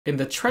In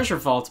the Treasure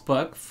Vault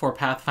book for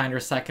Pathfinder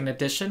 2nd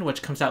Edition,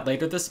 which comes out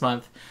later this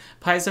month,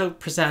 Paizo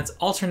presents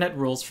alternate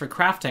rules for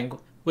crafting,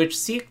 which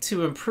seek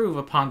to improve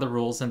upon the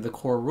rules in the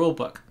core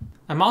rulebook.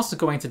 I'm also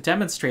going to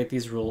demonstrate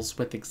these rules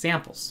with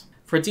examples.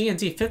 For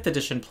D&D 5th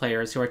Edition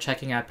players who are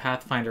checking out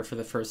Pathfinder for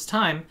the first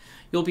time,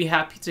 you'll be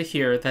happy to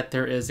hear that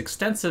there is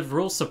extensive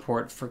rule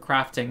support for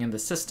crafting in the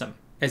system.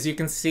 As you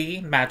can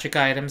see, magic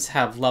items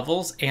have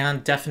levels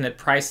and definite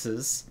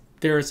prices.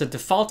 There is a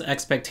default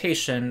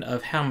expectation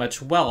of how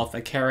much wealth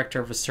a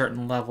character of a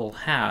certain level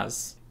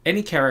has.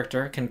 Any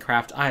character can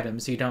craft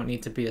items, you don't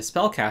need to be a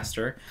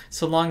spellcaster,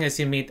 so long as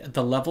you meet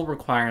the level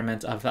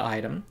requirement of the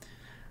item,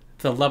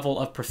 the level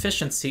of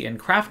proficiency in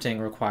crafting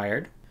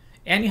required,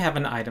 and you have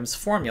an item's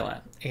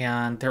formula,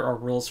 and there are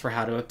rules for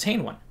how to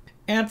obtain one.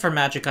 And for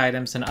magic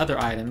items and other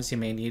items, you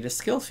may need a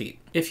skill feat.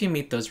 If you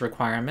meet those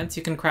requirements,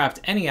 you can craft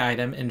any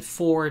item in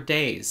 4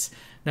 days,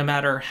 no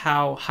matter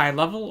how high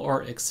level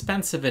or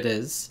expensive it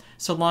is,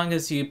 so long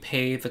as you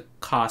pay the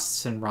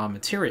costs in raw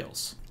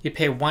materials. You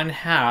pay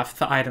 1/2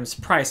 the item's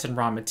price in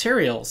raw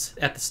materials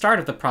at the start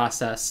of the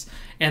process,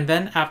 and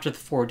then after the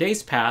 4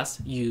 days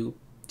pass, you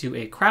do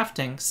a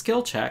crafting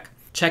skill check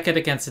it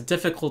against a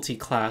difficulty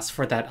class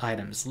for that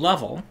item's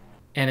level,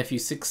 and if you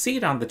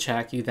succeed on the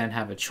check, you then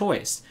have a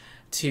choice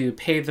to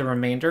pay the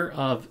remainder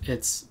of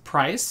its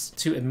price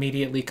to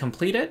immediately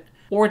complete it,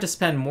 or to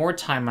spend more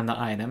time on the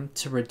item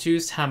to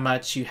reduce how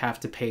much you have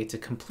to pay to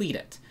complete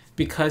it.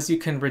 Because you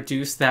can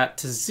reduce that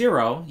to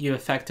 0, you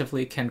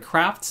effectively can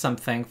craft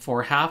something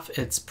for half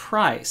its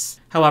price.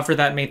 However,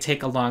 that may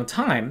take a long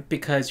time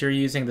because you're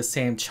using the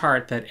same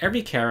chart that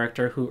every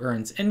character who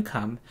earns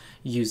income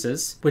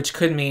uses, which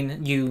could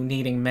mean you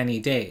needing many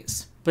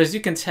days. But as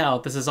you can tell,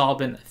 this has all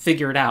been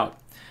figured out,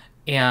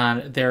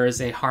 and there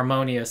is a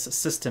harmonious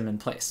system in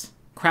place.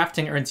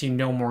 Crafting earns you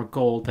no more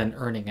gold than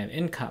earning an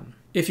income.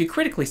 If you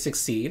critically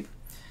succeed,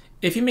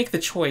 if you make the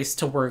choice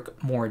to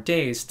work more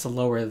days to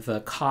lower the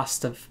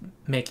cost of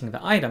making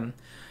the item,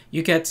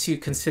 you get to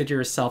consider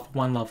yourself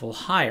 1 level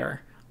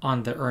higher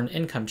on the earned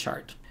income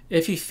chart.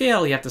 If you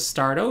fail, you have to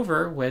start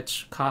over,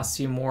 which costs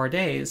you more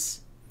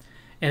days.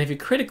 And if you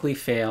critically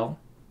fail,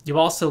 you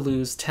also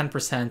lose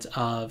 10%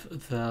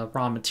 of the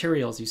raw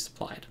materials you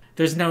supplied.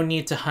 There's no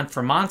need to hunt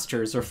for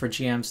monsters or for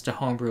GMs to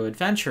homebrew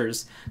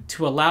adventures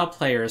to allow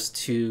players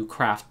to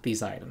craft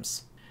these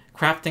items.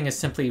 Crafting is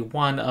simply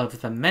one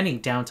of the many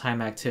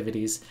downtime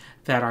activities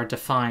that are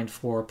defined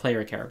for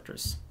player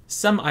characters.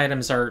 Some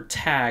items are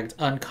tagged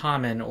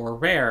uncommon or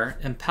rare,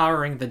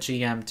 empowering the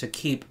GM to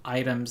keep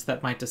items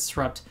that might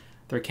disrupt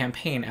their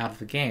campaign out of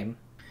the game.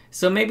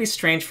 So it may be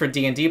strange for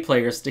D&D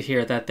players to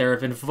hear that there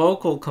have been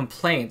vocal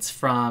complaints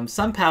from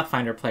some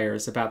Pathfinder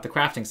players about the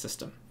crafting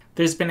system.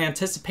 There's been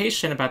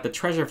anticipation about the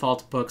Treasure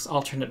Vault book's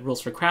alternate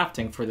rules for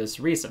crafting for this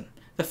reason.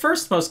 The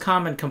first most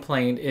common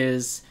complaint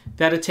is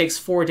that it takes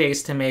 4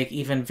 days to make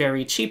even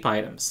very cheap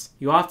items.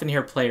 You often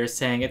hear players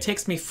saying, "It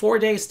takes me 4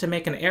 days to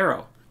make an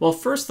arrow." Well,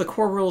 first, the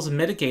core rules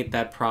mitigate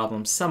that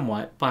problem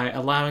somewhat by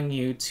allowing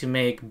you to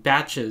make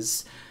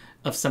batches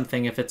of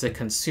something if it's a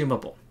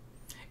consumable.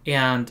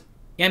 And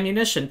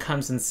ammunition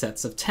comes in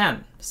sets of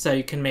 10, so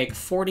you can make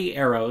 40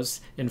 arrows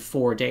in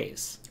 4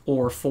 days,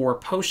 or 4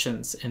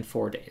 potions in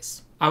 4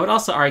 days. I would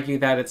also argue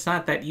that it's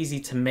not that easy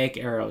to make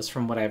arrows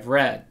from what I've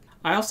read.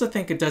 I also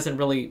think it doesn't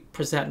really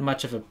present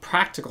much of a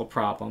practical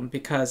problem,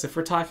 because if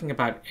we're talking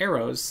about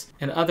arrows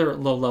and other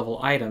low-level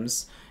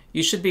items,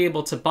 you should be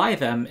able to buy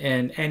them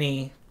in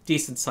any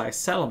decent-sized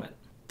settlement.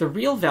 The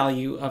real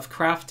value of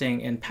crafting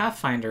in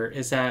Pathfinder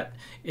is that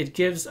it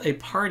gives a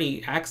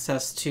party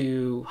access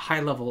to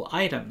high-level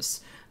items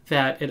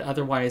that it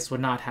otherwise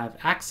would not have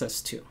access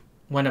to.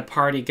 When a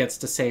party gets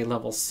to, say,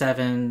 level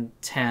 7,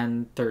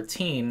 10,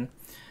 13,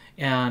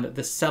 and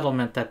the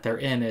settlement that they're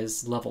in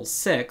is level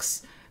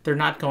 6, they're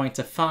not going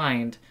to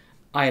find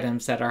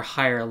items that are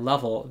higher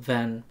level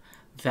than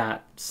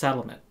that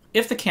settlement.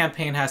 If the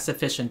campaign has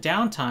sufficient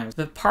downtime,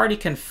 the party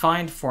can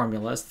find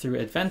formulas through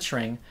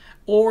adventuring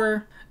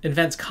or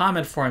invent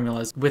common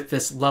formulas with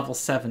this level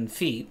 7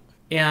 feat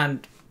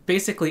and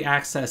basically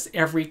access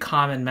every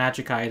common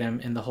magic item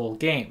in the whole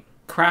game.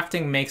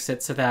 Crafting makes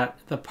it so that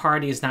the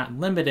party is not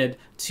limited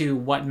to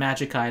what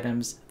magic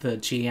items the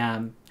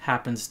GM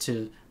happens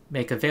to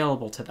make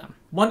available to them.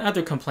 One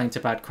other complaint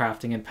about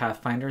crafting in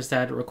Pathfinder is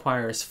that it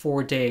requires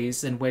 4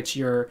 days in which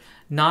you're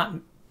not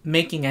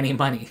making any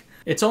money.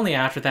 It's only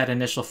after that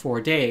initial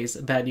 4 days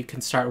that you can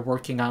start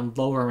working on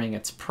lowering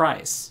its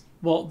price.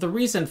 Well, the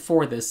reason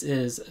for this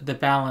is the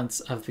balance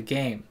of the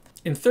game.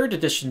 In 3rd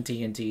edition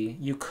D&D,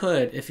 you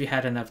could, if you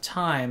had enough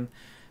time,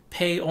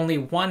 pay only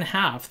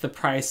 1/2 the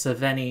price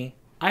of any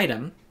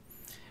item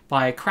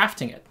by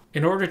crafting it.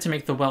 In order to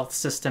make the wealth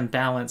system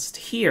balanced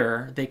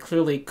here, they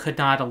clearly could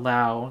not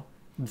allow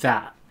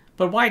that.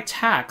 But why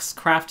tax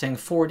crafting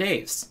 4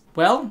 days?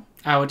 Well,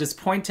 I would just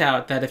point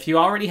out that if you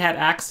already had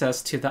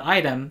access to the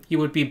item, you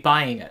would be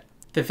buying it.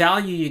 The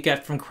value you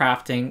get from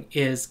crafting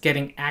is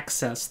getting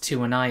access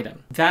to an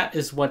item. That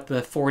is what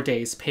the 4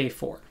 days pay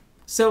for.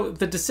 So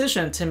the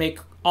decision to make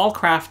all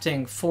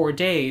crafting 4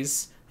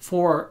 days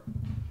for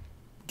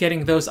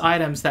getting those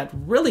items that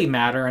really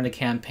matter in a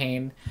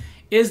campaign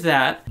is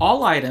that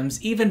all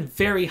items, even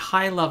very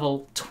high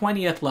level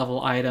 20th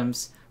level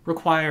items,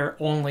 require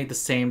only the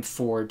same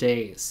 4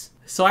 days.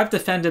 So I've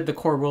defended the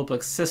core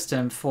rulebook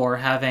system for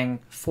having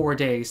 4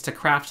 days to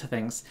craft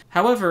things.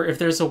 However, if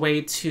there's a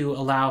way to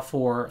allow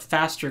for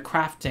faster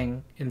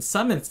crafting in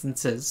some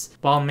instances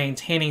while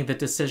maintaining the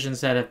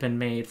decisions that have been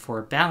made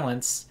for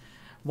balance,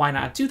 why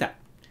not do that?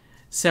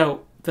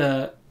 So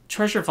the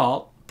Treasure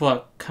Vault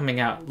book coming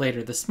out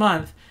later this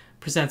month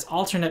presents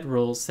alternate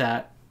rules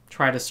that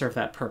try to serve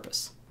that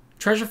purpose.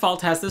 Treasure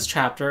Vault has this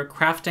chapter,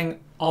 Crafting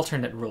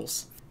Alternate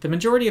Rules. The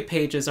majority of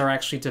pages are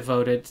actually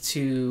devoted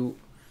to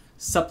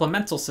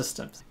supplemental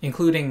systems,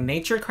 including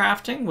nature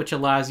crafting, which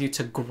allows you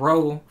to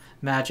grow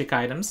magic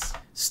items,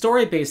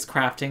 story-based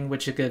crafting,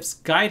 which gives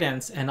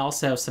guidance and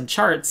also some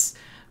charts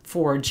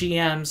for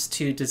GMs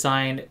to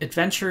design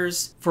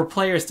adventures, for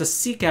players to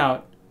seek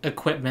out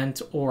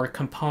equipment or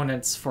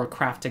components for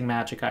crafting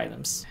magic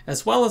items,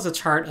 as well as a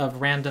chart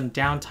of random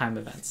downtime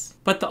events.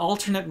 But the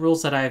alternate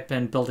rules that I've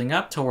been building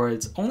up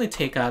towards only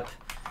take up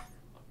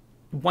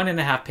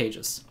 1.5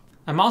 pages.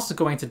 I'm also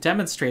going to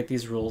demonstrate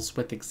these rules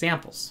with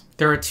examples.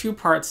 There are 2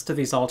 parts to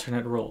these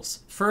alternate rules.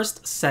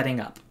 First, setting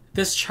up.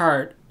 This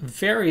chart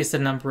varies the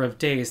number of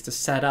days to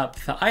set up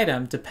the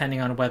item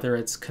depending on whether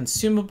it's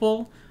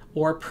consumable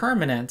or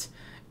permanent,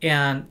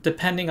 and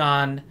depending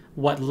on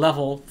what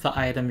level the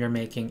item you're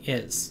making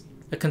is.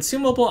 A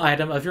consumable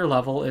item of your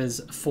level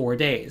is 4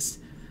 days.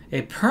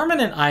 A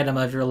permanent item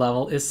of your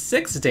level is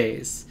 6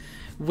 days,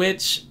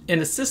 which in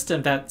a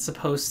system that's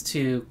supposed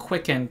to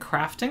quicken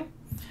crafting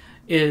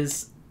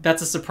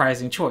that's a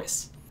surprising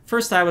choice.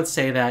 First, I would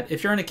say that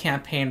if you're in a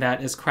campaign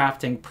that is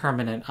crafting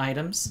permanent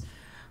items,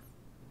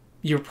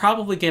 you're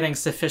probably getting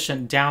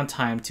sufficient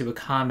downtime to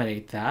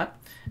accommodate that.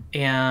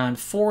 And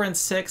 4 and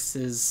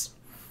 6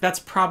 that's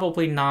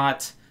probably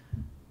not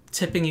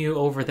tipping you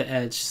over the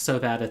edge so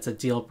that it's a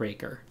deal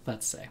breaker,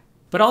 let's say.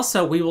 But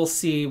also, we will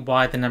see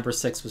why the number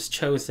 6 was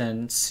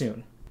chosen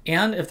soon.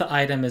 And if the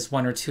item is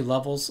 1 or 2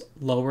 levels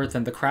lower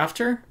than the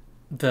crafter,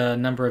 the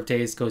number of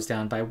days goes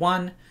down by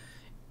 1.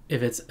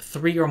 If it's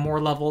 3 or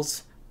more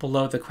levels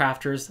below the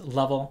crafter's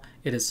level,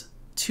 it is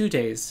 2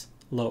 days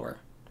lower.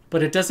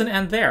 But it doesn't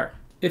end there.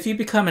 If you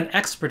become an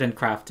expert in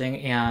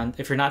crafting, and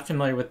if you're not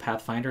familiar with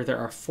Pathfinder, there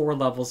are 4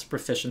 levels of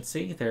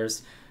proficiency.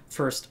 There's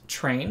first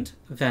trained,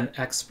 then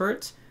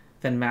expert,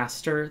 then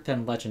master,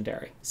 then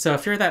legendary. So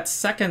if you're that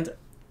second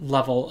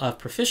level of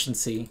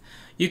proficiency,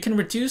 you can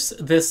reduce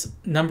this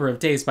number of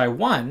days by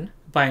 1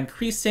 by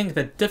increasing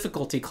the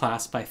difficulty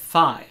class by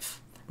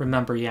 5.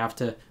 Remember, you have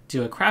to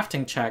do a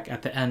crafting check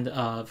at the end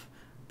of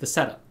the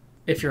setup.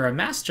 If you're a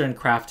master in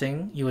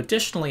crafting, you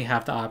additionally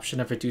have the option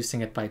of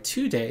reducing it by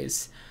 2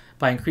 days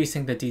by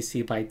increasing the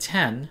DC by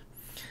 10.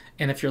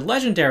 And if you're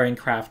legendary in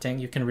crafting,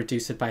 you can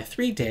reduce it by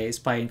 3 days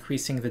by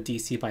increasing the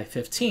DC by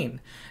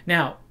 15.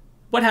 Now,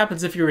 what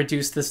happens if you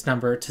reduce this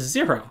number to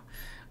 0?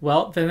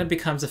 Well, then it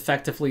becomes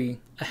effectively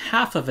a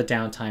half of a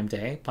downtime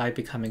day by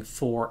becoming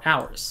 4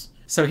 hours.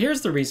 So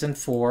here's the reason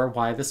for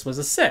why this was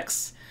a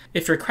 6.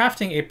 If you're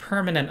crafting a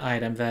permanent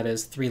item that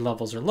is 3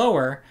 levels or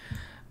lower,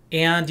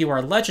 and you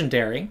are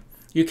legendary,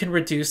 you can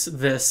reduce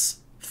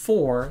this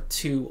 4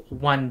 to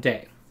 1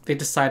 day. They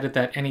decided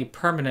that any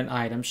permanent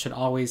item should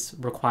always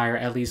require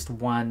at least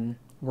 1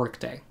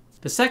 workday.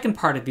 The second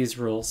part of these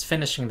rules,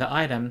 finishing the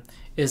item,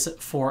 is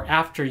for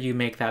after you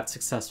make that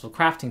successful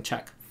crafting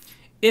check.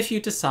 If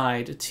you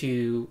decide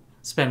to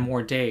spend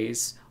more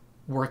days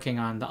working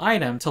on the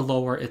item to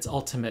lower its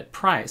ultimate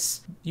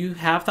price, you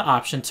have the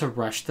option to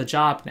rush the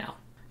job now.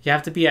 You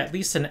have to be at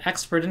least an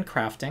expert in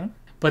crafting,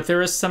 but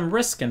there is some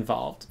risk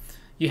involved.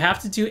 You have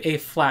to do a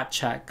flat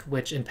check,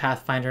 which in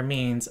Pathfinder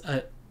means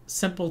a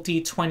simple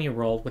D20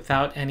 roll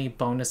without any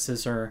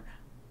bonuses or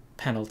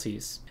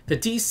penalties. The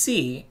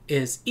DC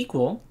is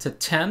equal to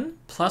 10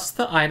 plus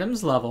the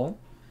item's level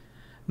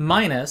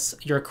minus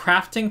your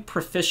crafting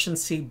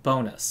proficiency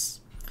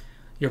bonus.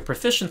 Your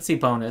proficiency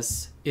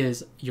bonus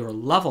is your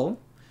level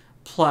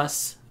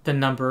plus the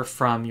number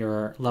from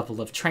your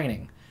level of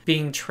training.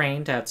 Being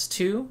trained adds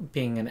 2,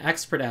 being an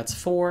expert adds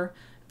 4,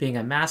 being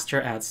a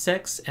master adds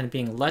 6, and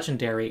being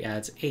legendary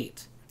adds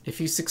 8.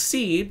 If you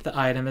succeed, the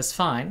item is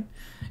fine.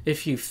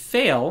 If you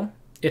fail,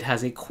 it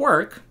has a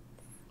quirk,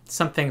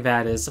 something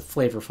that is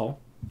flavorful,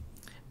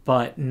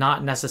 but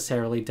not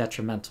necessarily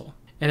detrimental.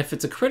 And if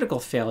it's a critical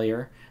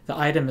failure, the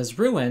item is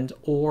ruined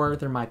or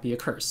there might be a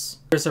curse.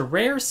 There's a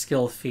rare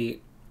skill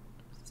feat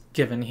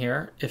given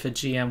here, if a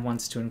GM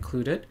wants to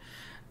include it,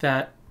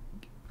 that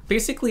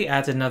basically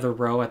adds another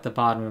row at the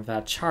bottom of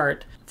that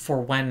chart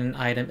for when an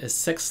item is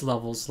 6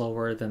 levels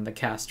lower than the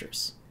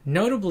caster's.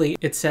 Notably,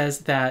 it says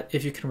that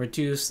if you can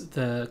reduce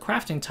the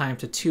crafting time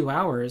to 2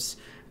 hours,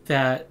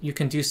 that you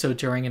can do so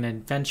during an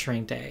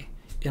adventuring day,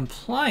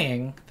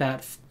 implying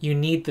that you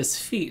need this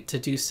feat to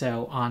do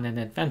so on an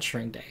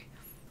adventuring day.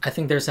 I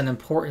think there's an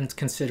important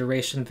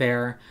consideration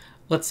there.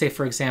 Let's say,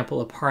 for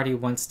example, a party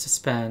wants to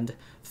spend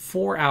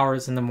 4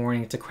 hours in the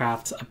morning to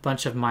craft a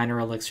bunch of minor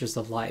elixirs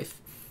of life.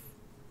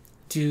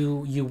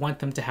 do you want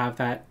them to have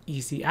that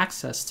easy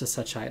access to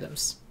such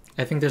items?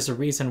 I think there's a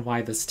reason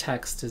why this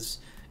text is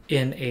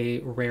in a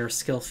rare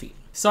skill feat.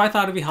 So I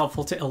thought it'd be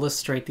helpful to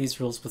illustrate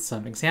these rules with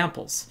some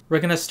examples. We're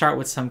going to start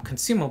with some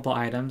consumable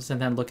items and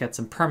then look at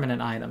some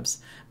permanent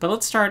items. But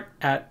let's start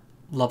at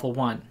level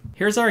 1.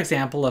 Here's our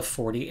example of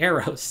 40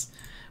 arrows,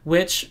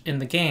 which in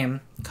the game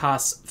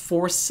costs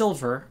 4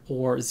 silver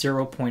or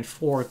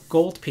 0.4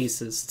 gold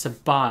pieces to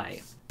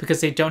buy.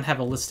 Because they don't have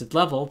a listed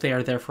level, they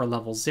are therefore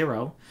level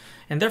 0,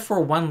 and therefore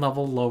 1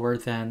 level lower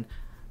than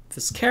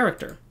this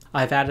character.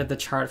 I've added the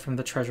chart from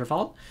the treasure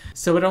vault,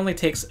 so it only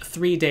takes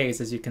 3 days,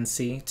 as you can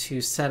see,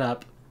 to set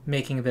up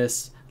making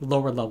this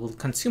lower level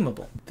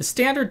consumable. The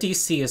standard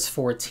DC is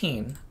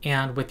 14,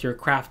 and with your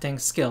crafting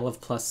skill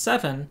of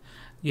 +7,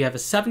 you have a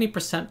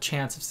 70%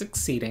 chance of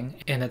succeeding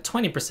and a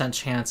 20%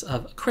 chance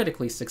of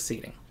critically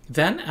succeeding.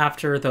 Then,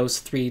 after those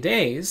 3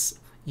 days,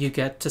 you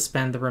get to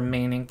spend the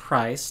remaining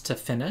price to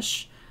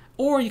finish,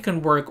 or you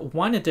can work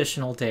 1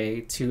 additional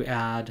day to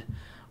add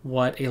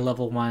what a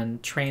level 1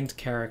 trained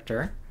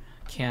character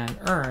can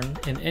earn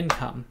in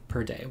income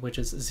per day, which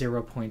is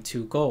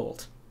 0.2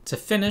 gold, to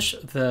finish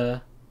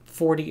the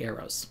 40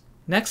 arrows.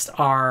 Next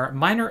are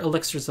minor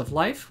elixirs of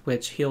life,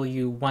 which heal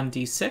you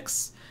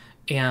 1d6,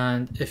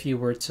 and if you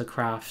were to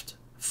craft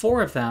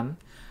 4 of them,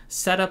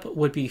 setup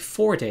would be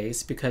 4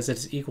 days because it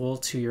is equal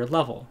to your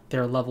level.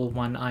 They're level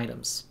 1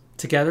 items.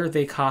 Together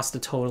they cost a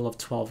total of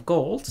 12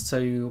 gold, so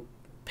you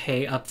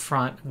pay up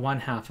front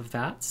 1/2 of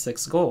that,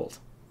 6 gold.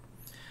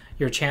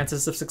 Your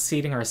chances of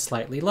succeeding are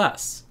slightly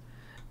less.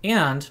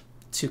 And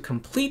to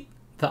complete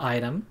the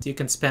item, you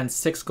can spend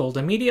 6 gold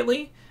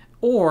immediately,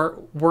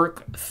 or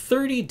work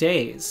 30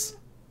 days.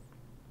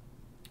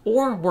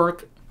 Or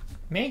work...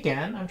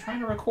 Megan, I'm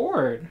trying to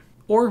record.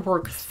 Or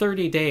work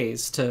 30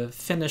 days to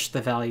finish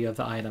the value of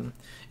the item.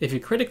 If you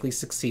critically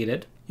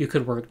succeeded, you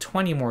could work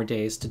 20 more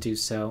days to do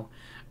so,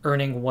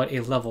 earning what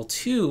a level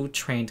 2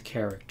 trained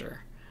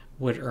character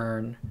would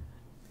earn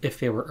if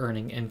they were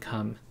earning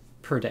income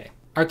per day.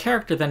 Our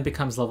character then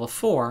becomes level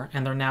 4,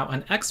 and they're now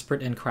an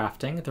expert in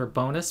crafting. Their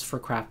bonus for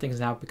crafting has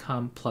now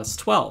become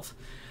 +12.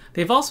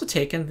 They've also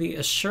taken the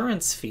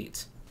Assurance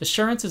feat.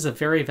 Assurance is a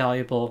very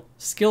valuable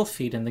skill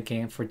feat in the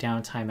game for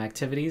downtime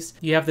activities.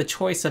 You have the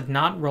choice of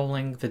not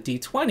rolling the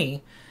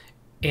d20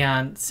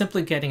 and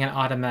simply getting an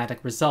automatic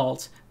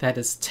result that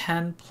is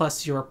 10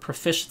 plus your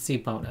proficiency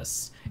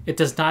bonus. It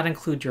does not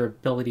include your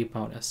ability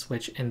bonus,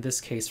 which in this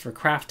case for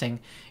crafting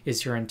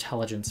is your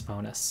intelligence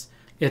bonus.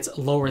 It's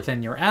lower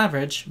than your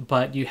average,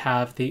 but you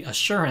have the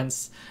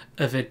assurance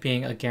of it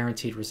being a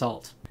guaranteed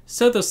result.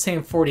 So those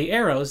same 40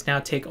 arrows now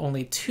take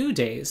only 2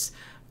 days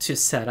to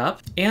set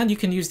up, and you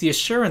can use the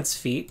assurance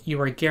feat. You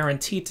are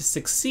guaranteed to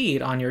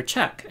succeed on your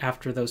check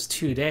after those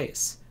 2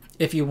 days.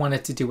 If you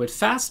wanted to do it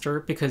faster,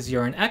 because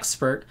you're an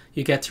expert,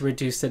 you get to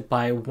reduce it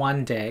by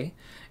 1 day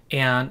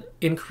and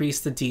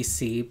increase the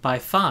DC by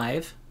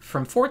 5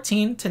 from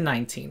 14 to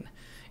 19,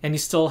 and you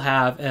still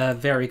have a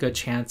very good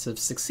chance of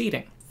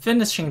succeeding.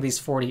 Finishing these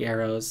 40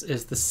 arrows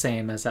is the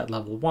same as at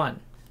level 1.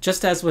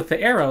 Just as with the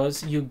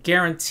arrows, you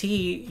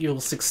guarantee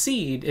you'll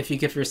succeed if you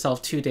give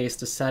yourself 2 days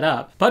to set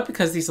up, but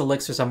because these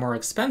elixirs are more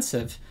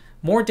expensive,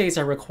 more days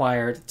are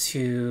required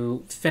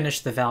to finish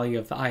the value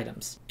of the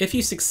items. If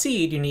you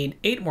succeed, you need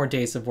 8 more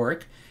days of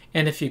work,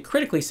 and if you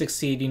critically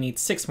succeed, you need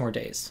 6 more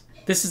days.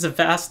 This is a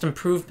vast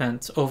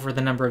improvement over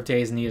the number of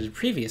days needed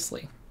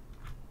previously.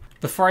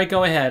 Before I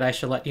go ahead, I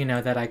should let you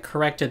know that I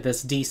corrected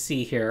this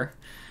DC here.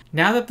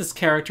 Now that this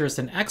character is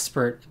an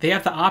expert, they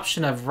have the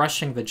option of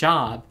rushing the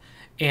job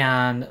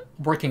and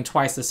working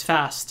twice as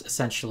fast,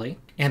 essentially.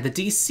 And the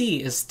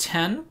DC is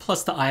 10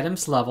 plus the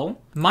item's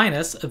level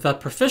minus the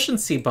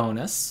proficiency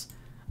bonus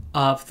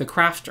of the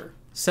crafter.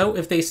 So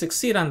if they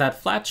succeed on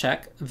that flat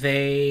check,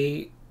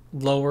 they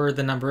lower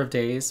the number of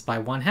days by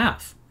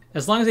 1/2.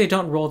 As long as they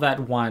don't roll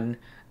that 1,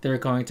 they're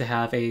going to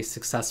have a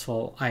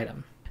successful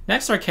item.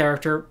 Next, our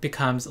character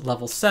becomes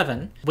level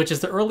 7, which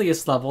is the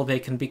earliest level they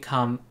can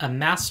become a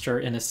master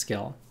in a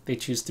skill. They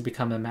choose to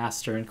become a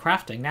master in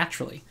crafting,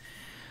 naturally.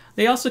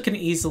 They also can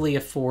easily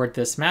afford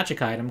this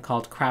magic item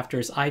called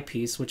Crafter's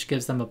Eyepiece, which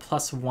gives them a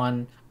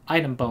 +1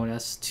 item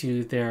bonus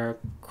to their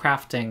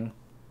crafting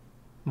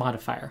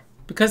modifier.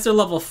 Because they're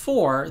level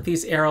 4,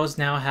 these arrows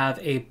now have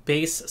a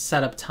base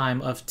setup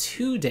time of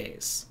 2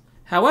 days.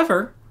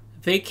 However,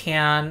 they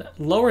can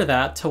lower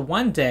that to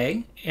 1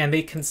 day, and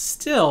they can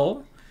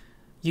still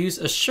use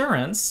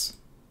assurance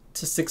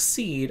to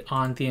succeed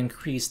on the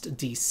increased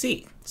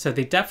DC. So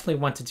they definitely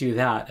want to do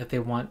that if they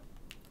want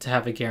to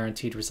have a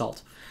guaranteed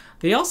result.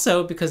 They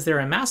also, because they're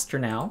a master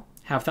now,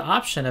 have the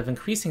option of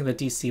increasing the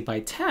DC by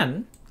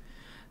 10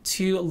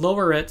 to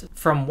lower it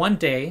from 1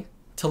 day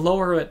to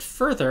lower it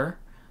further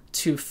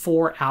to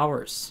 4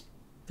 hours.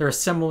 There are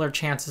similar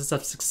chances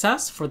of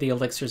success for the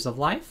elixirs of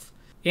life,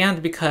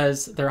 and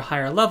because they're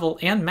higher level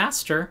and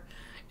master,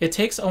 it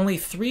takes only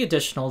 3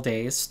 additional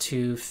days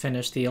to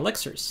finish the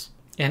elixirs,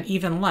 and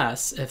even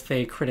less if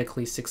they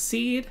critically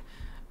succeed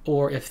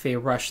or if they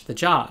rush the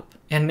job.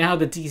 And now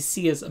the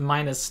DC is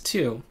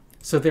 -2,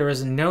 so there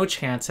is no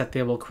chance that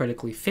they will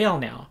critically fail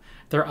now.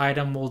 their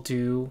item will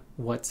do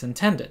what's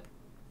intended,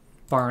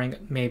 barring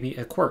maybe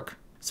a quirk.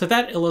 So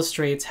that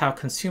illustrates how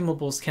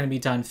consumables can be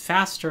done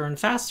faster and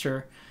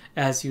faster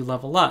as you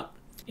level up.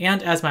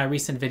 And as my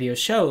recent video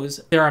shows,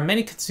 there are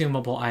many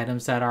consumable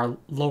items that are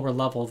lower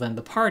level than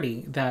the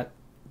party that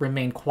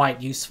remain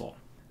quite useful.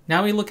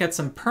 Now we look at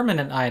some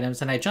permanent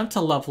items, and I jumped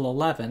to level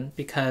 11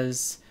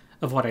 because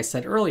of what I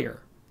said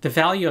earlier. The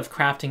value of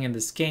crafting in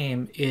this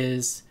game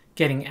is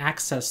getting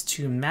access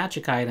to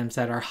magic items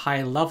that are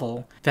high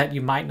level that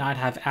you might not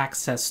have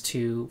access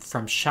to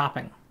from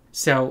shopping.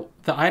 So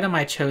the item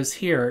I chose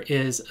here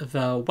is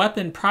the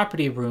weapon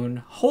property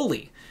rune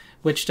Holy,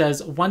 which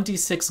does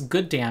 1d6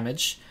 good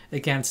damage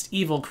against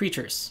evil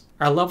creatures.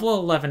 Our level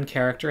 11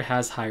 character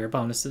has higher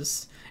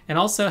bonuses and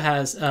also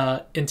has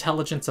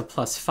intelligence of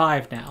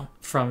 +5 now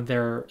from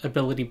their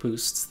ability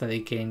boosts that they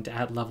gained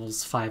at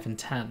levels 5 and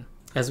 10.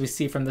 As we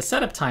see from the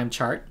setup time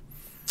chart,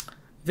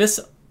 this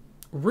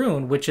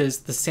rune, which is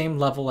the same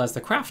level as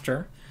the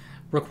crafter,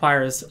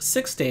 requires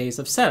 6 days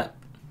of setup.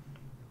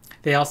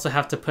 They also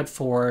have to put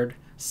forward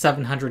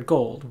 700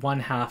 gold,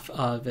 1/2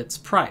 of its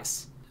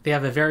price. They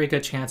have a very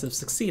good chance of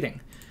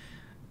succeeding.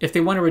 If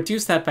they want to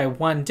reduce that by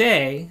 1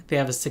 day, they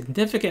have a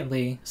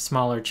significantly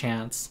smaller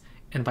chance,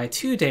 and by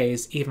 2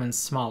 days, even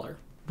smaller.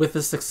 With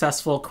a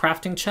successful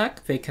crafting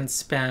check, they can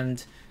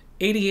spend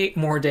 88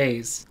 more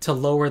days to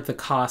lower the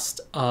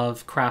cost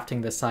of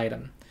crafting this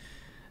item.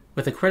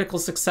 With a critical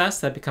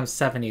success, that becomes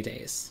 70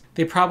 days.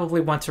 They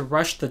probably want to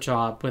rush the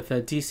job with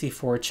a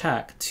DC4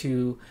 check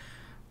to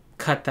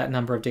cut that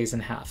number of days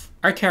in half.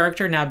 Our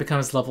character now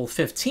becomes level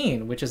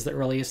 15, which is the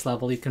earliest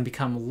level you can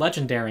become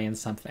legendary in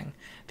something.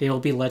 They will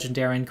be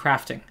legendary in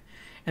crafting.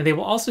 And they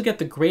will also get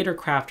the Greater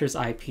Crafter's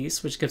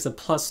Eyepiece, which gives a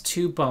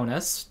 +2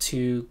 bonus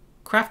to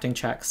crafting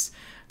checks.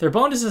 Their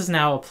bonus is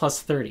now a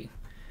 +30.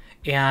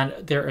 And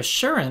their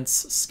Assurance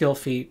skill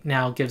feat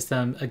now gives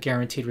them a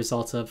guaranteed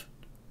result of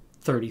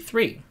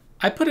 33.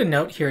 I put a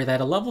note here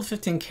that a level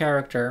 15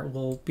 character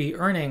will be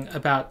earning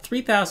about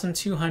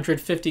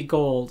 3,250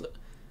 gold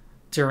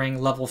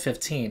during level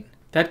 15.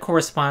 That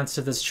corresponds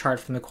to this chart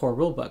from the core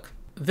rulebook.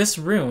 This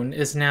rune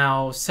is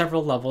now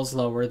several levels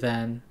lower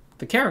than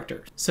the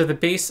character, so the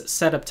base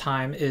setup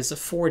time is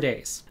 4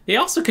 days. They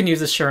also can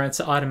use Assurance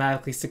to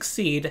automatically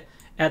succeed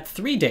at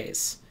 3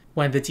 days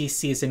when the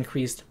DC is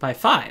increased by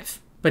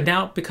 5. But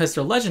now, because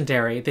they're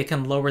legendary, they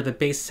can lower the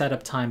base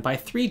setup time by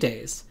 3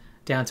 days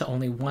down to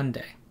only 1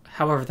 day.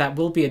 However, that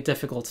will be a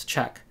difficult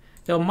check,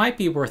 though it might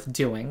be worth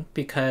doing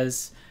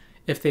because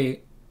if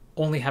they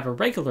only have a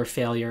regular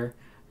failure,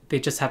 they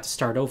just have to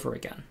start over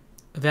again.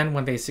 Then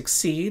when they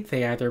succeed,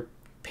 they either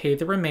pay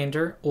the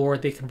remainder or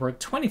they can work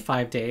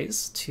 25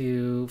 days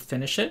to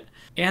finish it.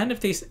 And if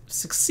they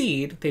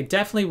succeed, they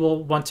definitely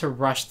will want to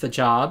rush the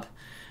job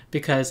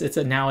because it's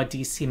now a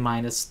DC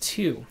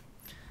 -2.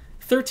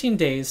 13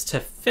 days to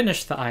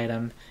finish the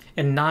item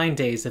and 9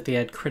 days if they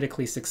had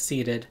critically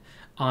succeeded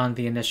on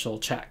the initial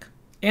check.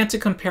 And to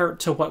compare it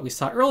to what we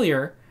saw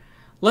earlier,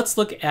 let's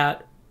look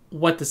at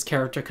what this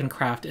character can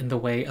craft in the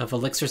way of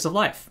elixirs of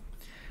life.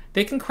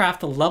 They can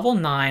craft a level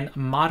 9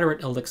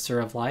 moderate elixir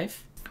of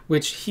life,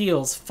 which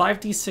heals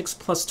 5d6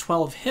 +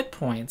 12 hit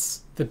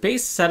points. The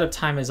base setup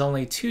time is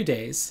only 2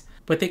 days,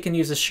 but they can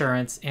use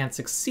Assurance and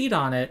succeed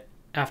on it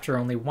after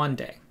only 1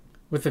 day.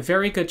 With a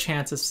very good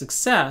chance of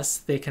success,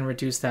 they can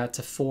reduce that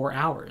to 4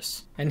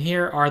 hours. And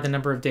here are the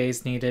number of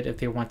days needed if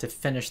they want to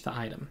finish the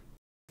item.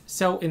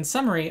 So in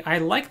summary, I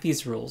like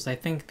these rules. I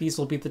think these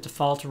will be the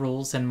default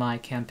rules in my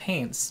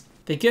campaigns.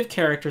 They give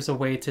characters a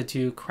way to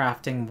do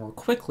crafting more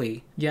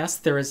quickly. Yes,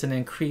 there is an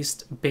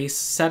increased base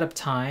setup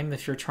time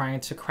if you're trying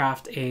to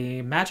craft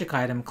a magic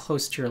item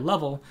close to your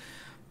level,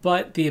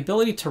 but the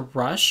ability to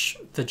rush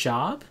the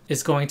job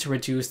is going to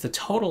reduce the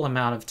total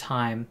amount of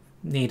time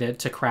needed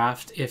to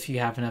craft if you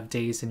have enough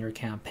days in your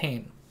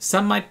campaign.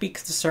 Some might be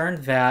concerned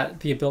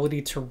that the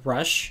ability to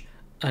rush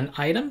an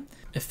item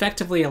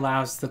effectively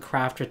allows the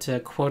crafter to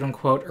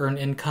quote-unquote earn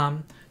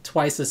income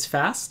twice as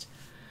fast,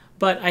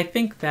 but I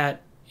think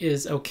that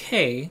is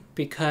okay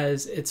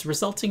because it's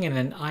resulting in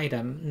an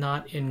item,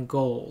 not in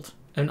gold.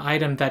 An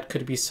item that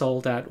could be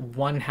sold at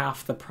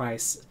 1/2 the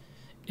price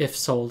if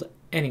sold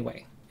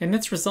anyway. And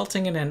it's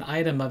resulting in an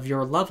item of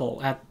your level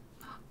at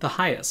the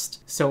highest,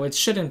 so it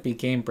shouldn't be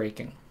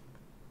game-breaking.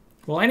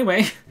 Well,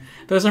 anyway,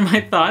 those are my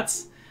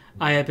thoughts.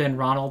 I have been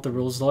Ronald, the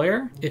Rules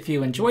Lawyer. If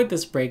you enjoyed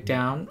this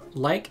breakdown,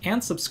 like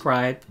and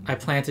subscribe. I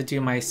plan to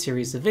do my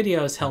series of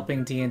videos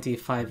helping D&D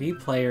 5e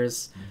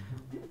players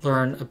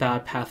learn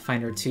about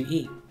Pathfinder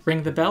 2e.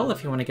 Ring the bell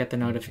if you want to get the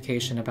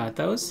notification about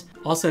those.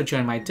 Also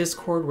join my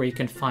Discord where you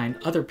can find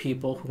other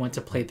people who want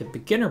to play the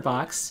beginner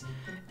box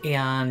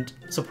and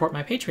support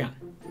my Patreon.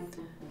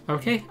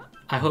 Okay,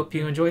 I hope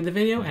you enjoyed the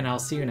video and I'll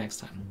see you next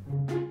time.